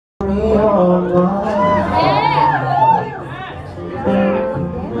you're mine.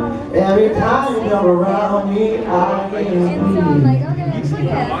 Every time you come around me, I can breathe.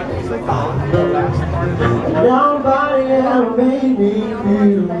 Nobody ever made me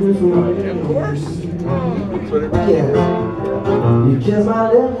feel this way. Yeah. You kiss my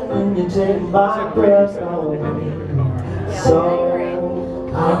lips and you take my breath away. So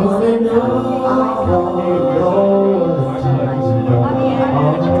I wanna know what you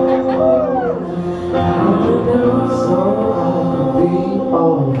so I'll be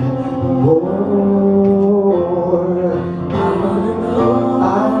on board.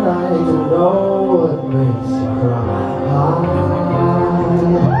 I'd like to know what makes you cry.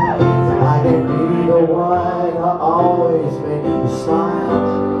 I can be the one I always make you smile.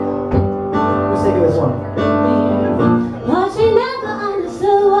 Let's take this one. But she never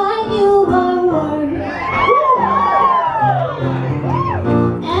understood why you were worth.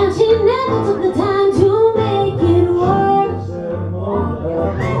 And she never took the time to make it work.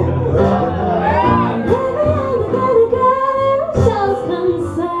 Baby, I'm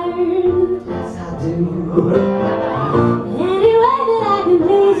self-concerned. Yes, I do. Any way that I can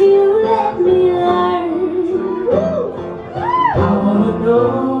please you, let me learn. I wanna know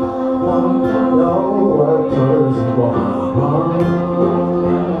what turns you on.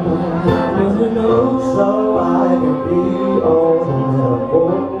 So I can be on the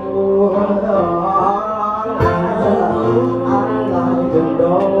board. I'd like to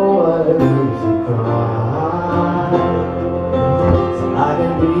know what makes you cry. So I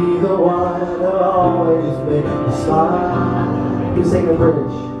can be the one that always makes you smile. You sing the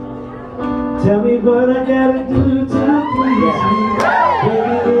bridge. Tell me what I gotta do to please you.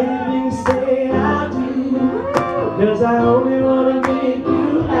 Baby, anything say I do. 'Cause I only wanna make you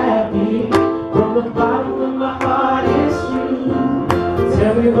happy. From the bottom of my heart it's true.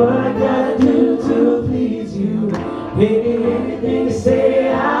 Tell me what I gotta do to please you. Baby, anything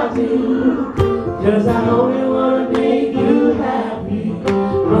say I do. 'Cause I only wanna make you happy.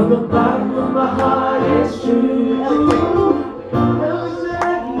 From the bottom of my heart it's true.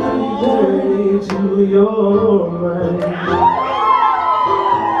 To your mind,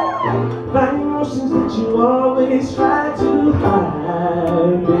 my emotions that you always try to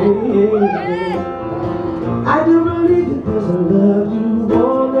hide, baby. I do believe that there's a love you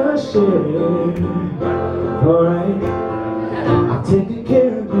wanna share. Alright, I'll take good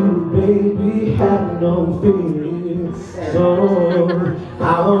care of you, baby, have no fear. So I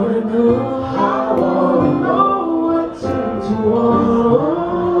wanna know what turns you on.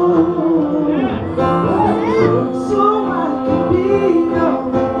 So I can be your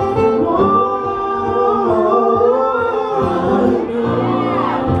one.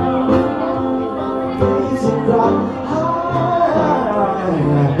 Please cry.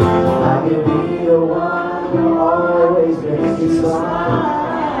 I can be the one who always makes you smile.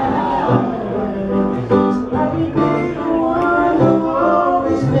 I can be the one who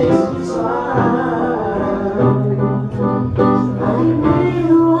always makes you smile.